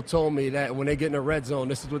thing Bill told me that when they get in the red zone,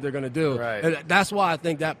 this is what they're going to do. Right. And that's why I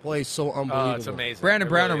think that play is so unbelievable. It's amazing. Brandon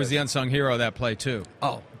Browner really was the unsung hero of that play, too.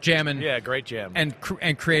 Oh. Jamming. Yeah, great jam. And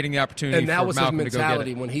creating the opportunity And that for was Malcolm his to go get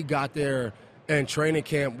mentality it. when he got there in training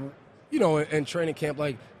camp. You know, in training camp,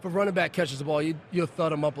 like, if a running back catches the ball, you'll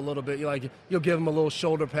thud him up a little bit. You'll give him a little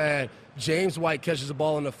shoulder pad. James White catches the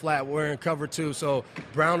ball in the flat. We're in cover 2, so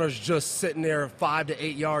Browner's just sitting there 5 to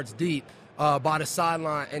 8 yards deep by the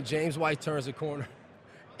sideline, and James White turns the corner,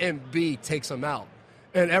 and B takes him out.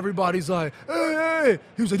 And everybody's like, hey.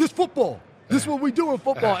 He was like, this football. This is what we do in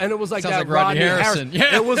football. And it was like Sounds that like Rodney Harrison.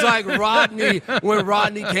 Yeah. It was like Rodney when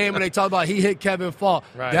Rodney came and they talked about he hit Kevin Falk.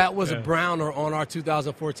 Right. That was Browner on our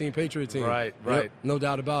 2014 Patriot team. Right. Yep, no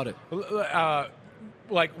doubt about it.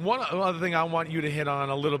 Like one other thing I want you to hit on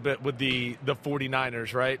a little bit with the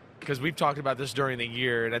 49ers, right? Because we've talked about this during the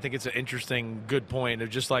year, and I think it's an interesting, good point of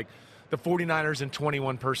just like the 49ers and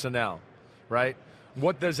 21 personnel, right?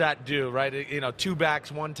 What does that do, right? You know, 2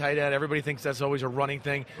 backs, 1 tight end. Everybody thinks that's always a running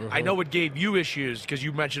thing. I know it gave you issues because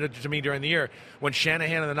you mentioned it to me during the year. When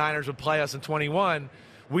Shanahan and the Niners would play us in 21,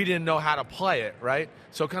 we didn't know how to play it, right?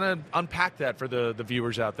 So kind of unpack that for the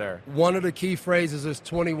viewers out there. One of the key phrases is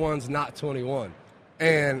 21's not 21.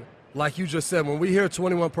 And like you just said, when we hear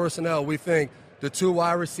 21 personnel, we think the 2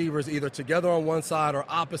 wide receivers either together on one side or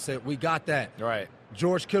opposite. We got that. Right.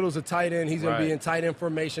 George Kittle's a tight end. He's going to be in tight end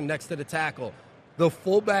formation next to the tackle. The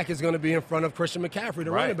fullback is going to be in front of Christian McCaffrey,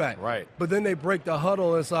 the running back. Right. But then they break the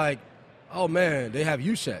huddle. It's like, oh, man, they have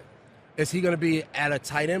Ushet. Is he going to be at a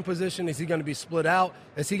tight end position? Is he going to be split out?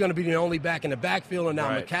 Is he going to be the only back in the backfield? And now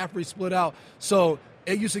McCaffrey split out. So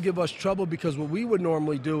it used to give us trouble because what we would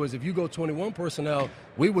normally do is if you go 21 personnel,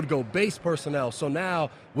 we would go base personnel. So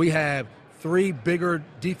now we have 3 bigger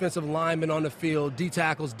defensive linemen on the field, D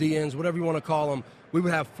tackles, D ends, whatever you want to call them. We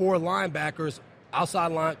would have 4 linebackers. 2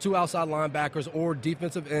 outside linebackers or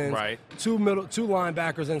defensive ends, 2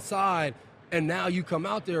 linebackers inside, and now you come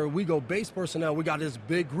out there, we go base personnel, we got this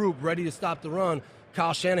big group ready to stop the run.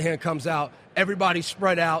 Kyle Shanahan comes out, everybody's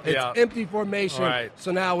spread out, it's empty formation,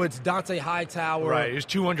 so now it's Dante Hightower. Right, he's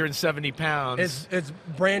 270 pounds. It's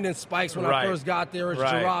Brandon Spikes when I first got there, it's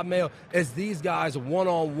Gerard Mayo. It's these guys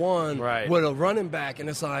one-on-one with a running back, and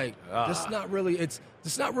it's like, this is not really,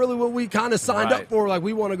 it's not really what we kind of signed up for. Like,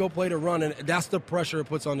 we want to go play the run, and that's the pressure it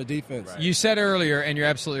puts on the defense. Right. You said earlier, and you're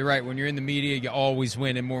absolutely right, when you're in the media, you always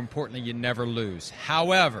win, and more importantly, you never lose.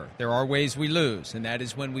 However, there are ways we lose, and that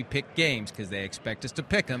is when we pick games because they expect us to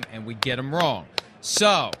pick them, and we get them wrong.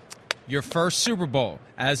 So, your first Super Bowl,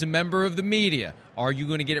 as a member of the media, are you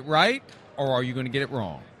going to get it right, or are you going to get it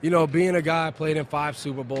wrong? You know, being a guy played in 5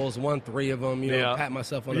 Super Bowls, won 3 of them, you know, pat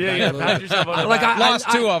myself on the back. Pat yourself on the back. I lost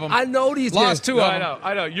 2 of them. I know these lost guys. 2 of them.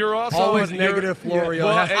 I know. You're also always negative,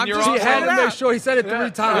 Florio. He had to make sure he said it 3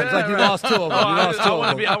 times. Like, you lost 2 of them.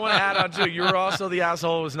 I want to add on, too. You were also the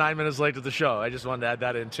asshole who was 9 minutes late to the show. I just wanted to add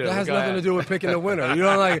that in, too. That has nothing to do with picking the winner. You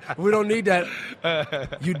know, like, we don't need that.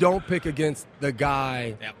 You don't pick against the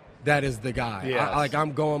guy that is the guy. Yes.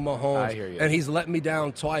 I'm going Mahomes. I hear you. And he's let me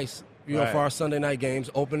down twice. You know, for our Sunday night games,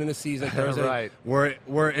 opening the season Thursday.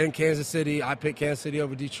 We're in Kansas City. I picked Kansas City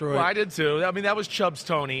over Detroit. Well, I did too. I mean, that was Chubb's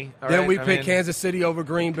Tony. Then we picked Kansas City over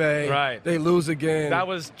Green Bay. Right. They lose again. That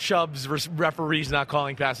was Chubb's referees not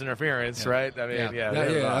calling pass interference, right? I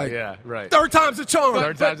mean, right. Third time's a charm.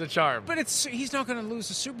 Third time's a charm. But he's not going to lose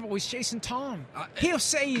the Super Bowl. He's chasing Tom. He'll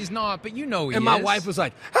say he's not, but you know he is. And my wife was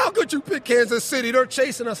like, how could you pick Kansas City? They're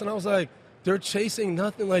chasing us. And I was like, they're chasing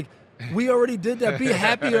nothing. Like, we already did that. Be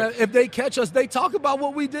happy if they catch us. They talk about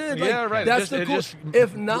what we did. Like, that's the cool.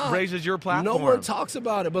 If not, raises your platform. No one talks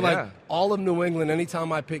about it. But like all of New England,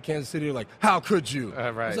 anytime I pick Kansas City, they're like, "How could you?"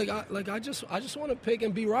 Right. I was I just want to pick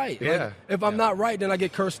and be right. Yeah. Like, if I'm not right, then I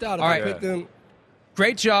get cursed out. If I pick them.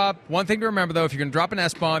 Great job. One thing to remember, though, if you're going to drop an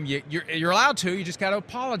S-bomb, you're allowed to. You just got to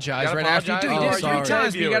apologize after you do. You did it 3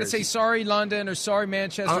 times, but you got to say sorry, London, or sorry,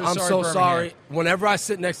 Manchester, I'm sorry, so Birmingham. sorry. Whenever I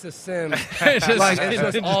sit next to Sim, it's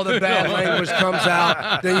just all the bad language comes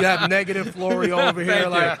out. Then you have negative Florio over here.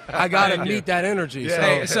 I got to meet that energy.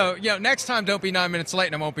 Yeah. So next time, don't be 9 minutes late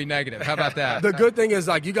and I won't be negative. How about that? The good thing is,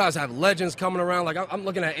 you guys have legends coming around. I'm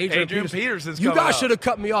looking at Adrian Peterson's You guys should have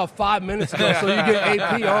cut me off 5 minutes ago so you get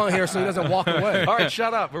AP on here so he doesn't walk away. All right,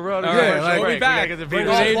 shut up. We're running. We'll be back with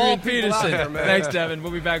Adrian Peterson. Peterson. Thanks, Devin.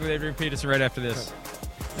 We'll be back with Adrian Peterson right after this.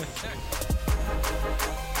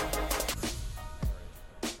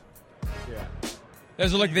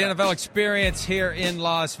 There's a look at the NFL experience here in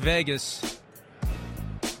Las Vegas.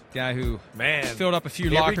 Guy who Man, filled up a few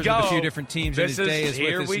here we lockers with a go. few different teams in his day is with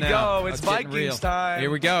Here us we now. go. It's That's getting real. Vikings time. Here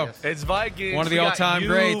we go. It's Vikings. One of the We got all-time you,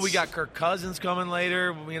 greats. We got Kirk Cousins coming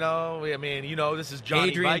later. I mean, this is Johnny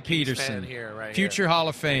Adrian Vikings Peterson, fan here, right future here. Hall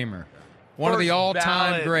of Famer. One of the First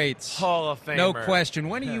all-time ballot greats. Hall of Famer. No question.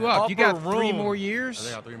 When are you up? You got Upper 3 room. more years?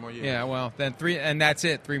 I got 3 more years. Yeah, well, then 3, and that's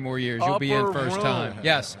it. 3 more years. You'll be in Upper first room. time.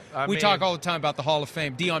 Yes. I We mean- talk all the time about the Hall of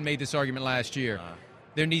Fame. Dion made this argument last year.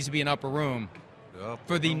 There needs to be an upper room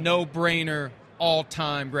for the no-brainer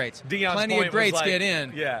all-time greats. Dion's Plenty point of was greats like, get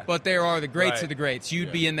in, yeah. but there are the greats Right. of the greats.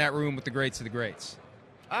 You'd be in that room with the greats of the greats.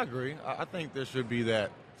 I agree. I think there should be that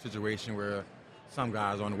situation where some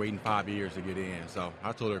guys are only waiting 5 years to get in. So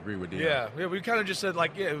I totally agree with you. Yeah, we kind of just said,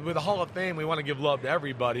 with the Hall of Fame, we want to give love to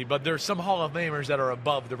everybody, but there's some Hall of Famers that are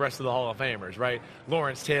above the rest of the Hall of Famers, right?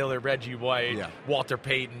 Lawrence Taylor, Reggie White, Yeah. Walter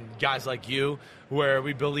Payton, guys like you, where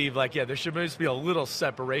we believe, there should just be a little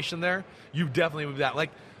separation there. You definitely with that.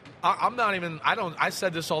 I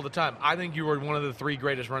said this all the time. I think you were one of the 3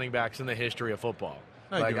 greatest running backs in the history of football.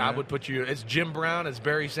 Thank you, I man. would put you, it's Jim Brown, it's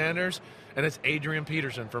Barry Sanders, and it's Adrian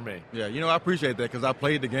Peterson for me. Yeah, I appreciate that because I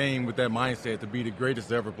played the game with that mindset to be the greatest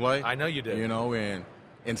to ever play. I know you did. And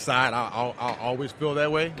inside, I always feel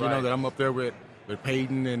that way. Right. That I'm up there with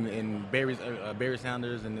Peyton and Barry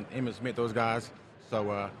Sanders and Emmitt Smith, those guys.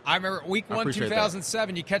 So I remember week I 1, appreciate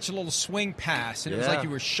 2007, you catch a little swing pass, and it was Yeah. like you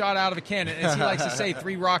were shot out of a cannon. As he likes to say,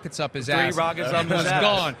 3 rockets up his 3 ass. rockets up and his was ass.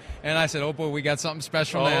 gone. And I said, oh, boy, we got something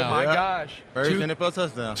special Oh, now. my Yeah. gosh. first Two- NFL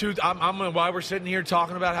touchdown. While we're sitting here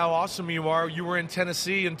talking about how awesome you are, you were in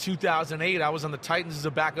Tennessee in 2008. I was on the Titans as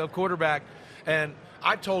a backup quarterback, and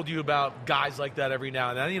I told you about guys like that every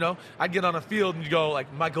now and then. I'd get on a field and you go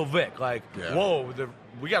like Michael Vick, Yeah. whoa,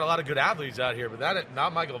 we got a lot of good athletes out here, but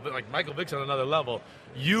not Michael Vick. Like Michael Vick's on another level.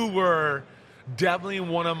 You were definitely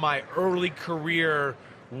one of my early career.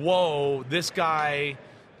 Whoa, this guy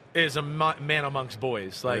is a man amongst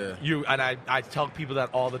boys. I tell people that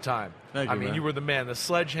all the time. Thank you, man. You were the man, the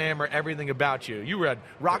sledgehammer, everything about you. You had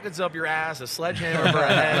rockets up your ass, a sledgehammer for a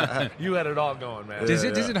head. You had it all going, man. Does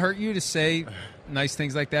it hurt you to say nice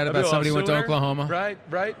things like that about Bill, somebody who went to Sooner, Oklahoma?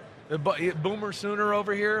 Right. Boomer Sooner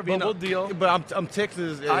over here, but we'll deal. But I'm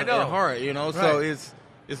Texas I know. at heart, so Right.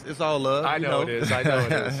 it's all love. I know it is.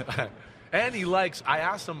 And he likes. I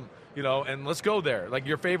asked him, and let's go there. Like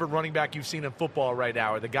your favorite running back you've seen in football right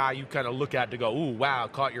now, or the guy you kind of look at to go, ooh, wow,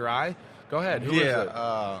 caught your eye. Go ahead. Who is it?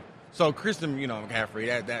 So Christian,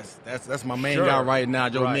 McCaffrey, that's my main Sure. guy right now.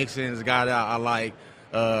 Joe Right. Mixon is a guy that I like.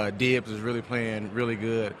 Dibbs is really playing really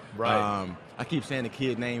good. Right. I keep saying the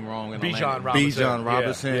kid name wrong. Bijan Robinson. Bijan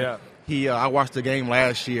Robinson. Yeah. He, I watched the game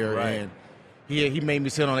last year, Right. and he made me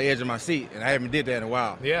sit on the edge of my seat, and I haven't did that in a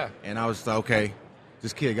while. Yeah. And I was like, okay,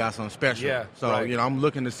 this kid got something special. Yeah, So right. I'm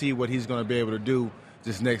looking to see what he's going to be able to do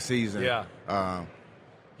this next season. Yeah.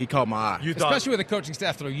 He caught my eye. You thought, Especially with a coaching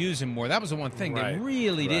staff that'll use him more. That was the one thing. Right. They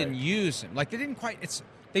really Right. didn't use him. Like, they didn't quite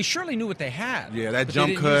 – they surely knew what they had. Yeah, that but jump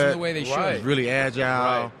they didn't use him cut the way they Right. should. is really agile.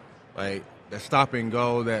 Right. Like that stop and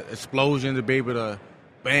go, that explosion to be able to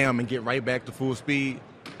bam and get right back to full speed.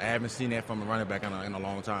 I haven't seen that from a running back in a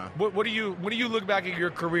long time. When do you look back at your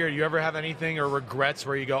career? Do you ever have anything or regrets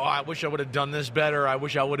where you go, oh, I wish I would have done this better. I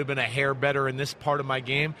wish I would have been a hair better in this part of my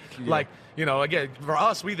game. Yeah. Again, for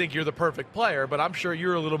us, we think you're the perfect player, but I'm sure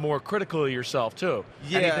you're a little more critical of yourself too.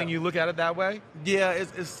 Yeah. Anything you look at it that way? Yeah,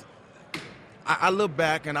 it's. I look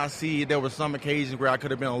back and I see there were some occasions where I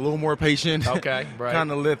could have been a little more patient. Okay, right.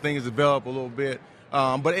 Kind of let things develop a little bit.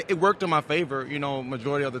 But it worked in my favor,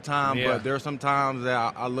 majority of the time. Yeah. But there are some times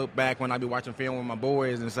that I look back when I be watching film with my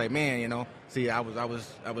boys and say, man, see, I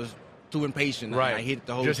was too impatient. Right. I hit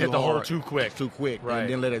the hole Just too hit the hole hard, too quick. right. And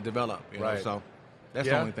then let it develop. Right. So that's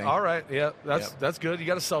yeah. the only thing. All right. Yeah. That's Yep. that's good. You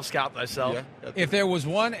got to self-scout thyself. Yeah, that's If it. there was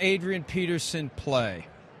one Adrian Peterson play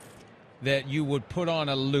that you would put on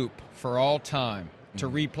a loop for all time to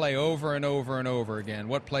replay over and over and over again,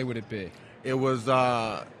 what play would it be? It was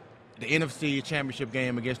the NFC Championship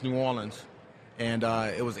game against New Orleans, and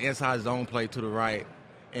it was inside zone play to the right,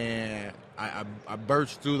 and I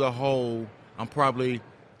burst through the hole. I'm probably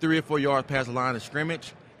 3 or 4 yards past the line of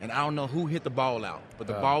scrimmage, and I don't know who hit the ball out, but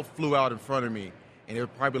the ball flew out in front of me, and it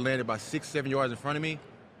probably landed about 6-7 yards in front of me,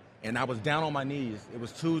 and I was down on my knees. It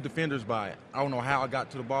was 2 defenders by it. I don't know how I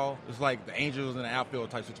got to the ball. It's like the Angels in the outfield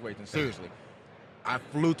type situation. Seriously. I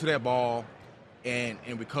flew to that ball and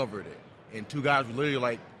recovered it. And 2 guys were literally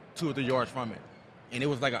like 2 or 3 yards from it. And it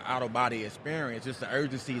was like an out-of-body experience, just the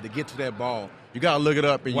urgency to get to that ball. You got to look it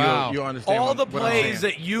up and Wow. you'll understand All what the I'm saying. plays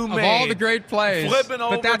that you Of made. all the great plays, Flipping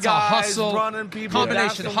over but that's guys, a hustle, running people.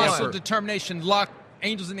 combination, That's the hustle, one. determination, luck,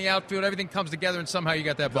 Angels in the outfield, everything comes together, and somehow you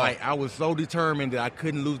got that ball. Like, I was so determined that I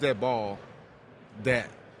couldn't lose that ball that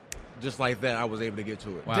just like that, I was able to get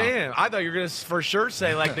to it. Wow. Damn, I thought you were going to for sure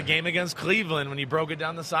say like the game against Cleveland when you broke it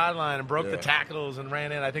down the sideline and broke the tackles and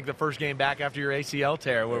ran in. I think the first game back after your ACL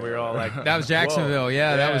tear where we were all like, That was Jacksonville.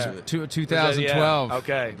 whoa. That was 2012. Yeah.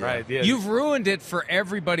 Okay, right. Yeah. You've ruined it for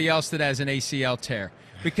everybody else that has an ACL tear.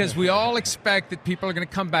 Because we all expect that people are going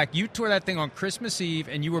to come back. You tore that thing on Christmas Eve,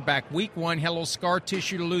 and you were back week 1, had a little scar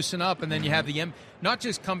tissue to loosen up, and then you have the not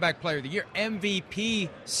just comeback player of the year, MVP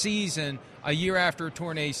season a year after a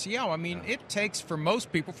torn ACL. I mean, it takes, for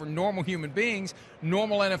most people, for normal human beings,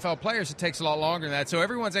 normal NFL players, it takes a lot longer than that. So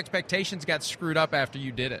everyone's expectations got screwed up after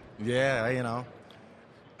you did it. Yeah,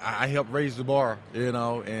 I helped raise the bar,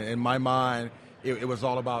 and in my mind, it was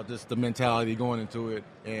all about just the mentality going into it,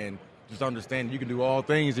 and just understand you can do all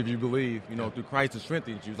things if you believe, through Christ who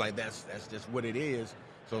strengthens you. Like that's just what it is.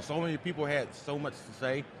 So many people had so much to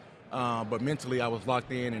say, but mentally I was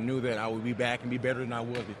locked in and knew that I would be back and be better than I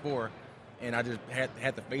was before. And I just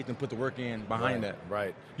had the faith and put the work in behind that.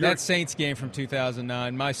 Right. That Saints game from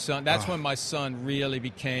 2009, my son, that's when my son really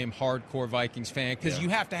became hardcore Vikings fan, because you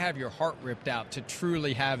have to have your heart ripped out to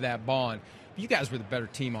truly have that bond. You guys were the better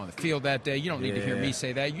team on the field that day. You don't need to hear me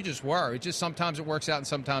say that. You just were. It just sometimes it works out and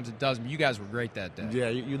sometimes it doesn't. You guys were great that day. Yeah,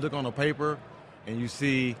 you look on the paper and you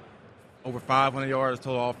see over 500 yards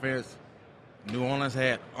total offense. New Orleans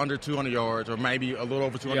had under 200 yards or maybe a little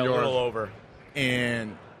over 200 yards. A little over.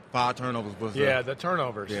 And 5 turnovers was the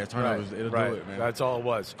turnovers. Yeah, turnovers. It'll do it, man. That's all it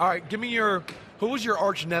was. All right, give me who was your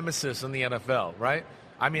arch nemesis in the NFL, right?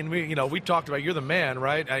 I mean, we talked about you're the man,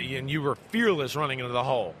 right? And you were fearless running into the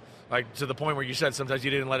hole. Like, to the point where you said sometimes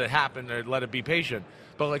you didn't let it happen or let it be patient.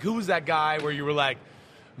 But, like, who was that guy where you were like,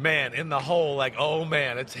 man, in the hole, like, oh,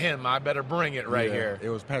 man, it's him. I better bring it here. It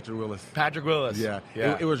was Patrick Willis. Patrick Willis. Yeah.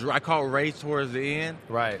 It was, I called Ray towards the end.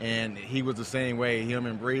 Right. And he was the same way. Him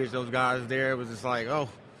and Bridge, those guys there, it was just like,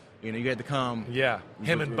 you had to come. Yeah.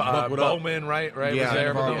 Him and Bowman, right? Yeah. Was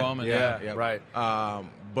there? Bowman. Yeah. Right.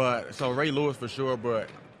 But, so Ray Lewis for sure, but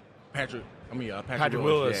Patrick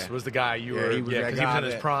Willis was the guy you were, because he was in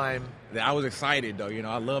his prime. I was excited, though.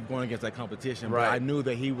 I love going against that competition, right. But I knew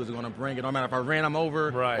that he was going to bring it. No matter if I ran him over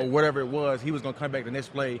or whatever it was, he was going to come back the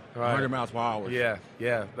next play 100 miles per hour. Yeah,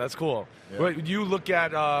 that's cool. Yeah. But you look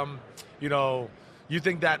at, you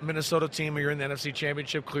think that Minnesota team, you're in the NFC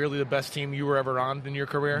Championship, clearly the best team you were ever on in your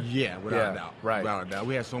career? Yeah, without a doubt. Right. Without a doubt.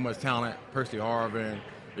 We had so much talent. Percy Harvin,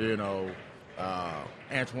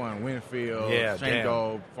 Antoine Winfield,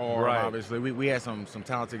 Shango, Favre, obviously. We had some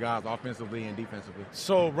talented guys offensively and defensively.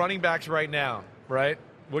 So running backs right now, right?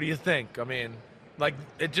 What do you think? I mean, like,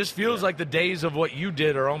 it just feels like the days of what you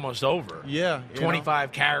did are almost over. Yeah.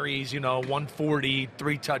 25 carries, 140,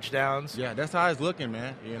 3 touchdowns. Yeah, that's how it's looking,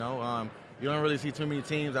 man. You don't really see too many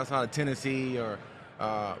teams outside of Tennessee or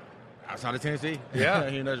outside of Tennessee. Yeah.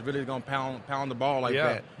 That's really going to pound the ball like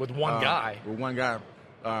that. With one guy. With one guy.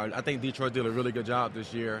 I think Detroit did a really good job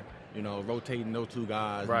this year, rotating those 2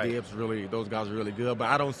 guys. Right. Those guys are really good. But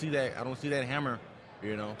I don't see that hammer,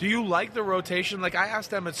 Do you like the rotation? Like, I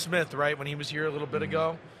asked Emmitt Smith, right, when he was here a little bit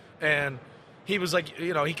ago, and he was like,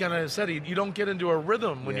 he kind of said you don't get into a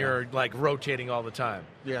rhythm when you're, like, rotating all the time.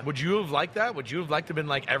 Yeah. Would you have liked that? Would you have liked to have been,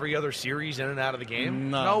 like, every other series in and out of the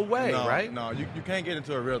game? No way, right? No, you can't get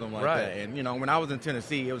into a rhythm like that. And, when I was in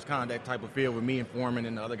Tennessee, it was kind of that type of feel with me and Foreman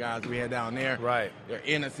and the other guys we had down there. Right. They're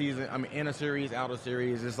in a series, out of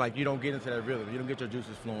series. It's like you don't get into that rhythm. You don't get your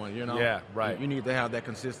juices flowing, Yeah, right. You need to have that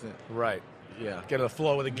consistent. Right. Yeah. Get a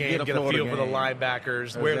flow of the game, get a feel for the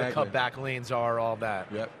linebackers, where the cutback lanes are, all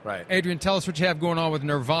that. Yep. Right. Adrian, tell us what you have going on with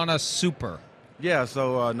Nirvana Super. Yeah,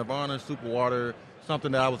 so Nirvana Super Water,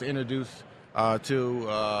 something that I was introduced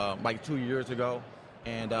to like 2 years ago,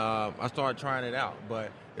 and I started trying it out.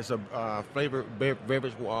 But it's a flavored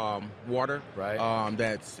beverage water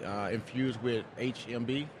that's infused with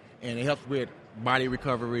HMB, and it helps with body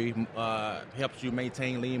recovery, helps you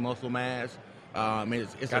maintain lean muscle mass.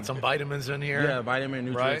 It's got some vitamins in here. Yeah, vitamin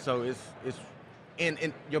nutrients. Right. So it's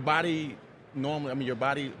in your body normally. Your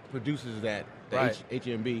body produces that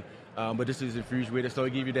HMB, but this is infused with it, so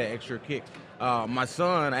it gives you that extra kick. I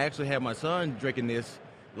actually had my son drinking this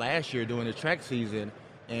last year during the track season,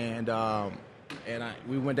 and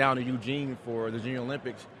we went down to Eugene for the Junior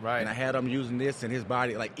Olympics, and I had him using this in his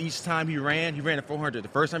body. Like, each time he ran a 400. The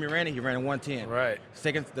first time he ran a 110. Right.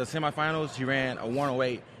 The semifinals, he ran a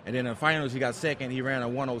 108, and then in the finals, he got second. He ran a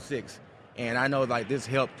 106. And I know, like, this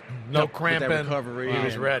helped. No cramping. With that recovery. He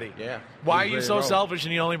was ready. Yeah. Why are you so selfish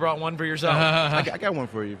and you only brought one for yourself? I got one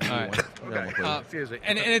for you. Excuse me.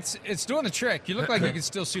 And it's doing the trick. You look like you can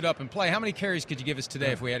still suit up and play. How many carries could you give us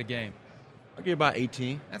today if we had a game? I'll give about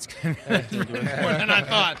 18. That's more than I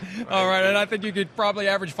thought. All right, and I think you could probably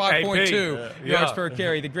average 5.2 yards per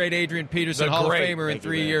carry. The great Adrian Peterson, The Hall great. of Famer in Thank you,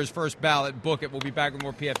 3 man. years, first ballot. Book it. We'll be back with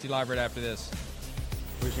more PFT Live right after this.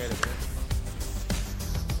 Appreciate it, man.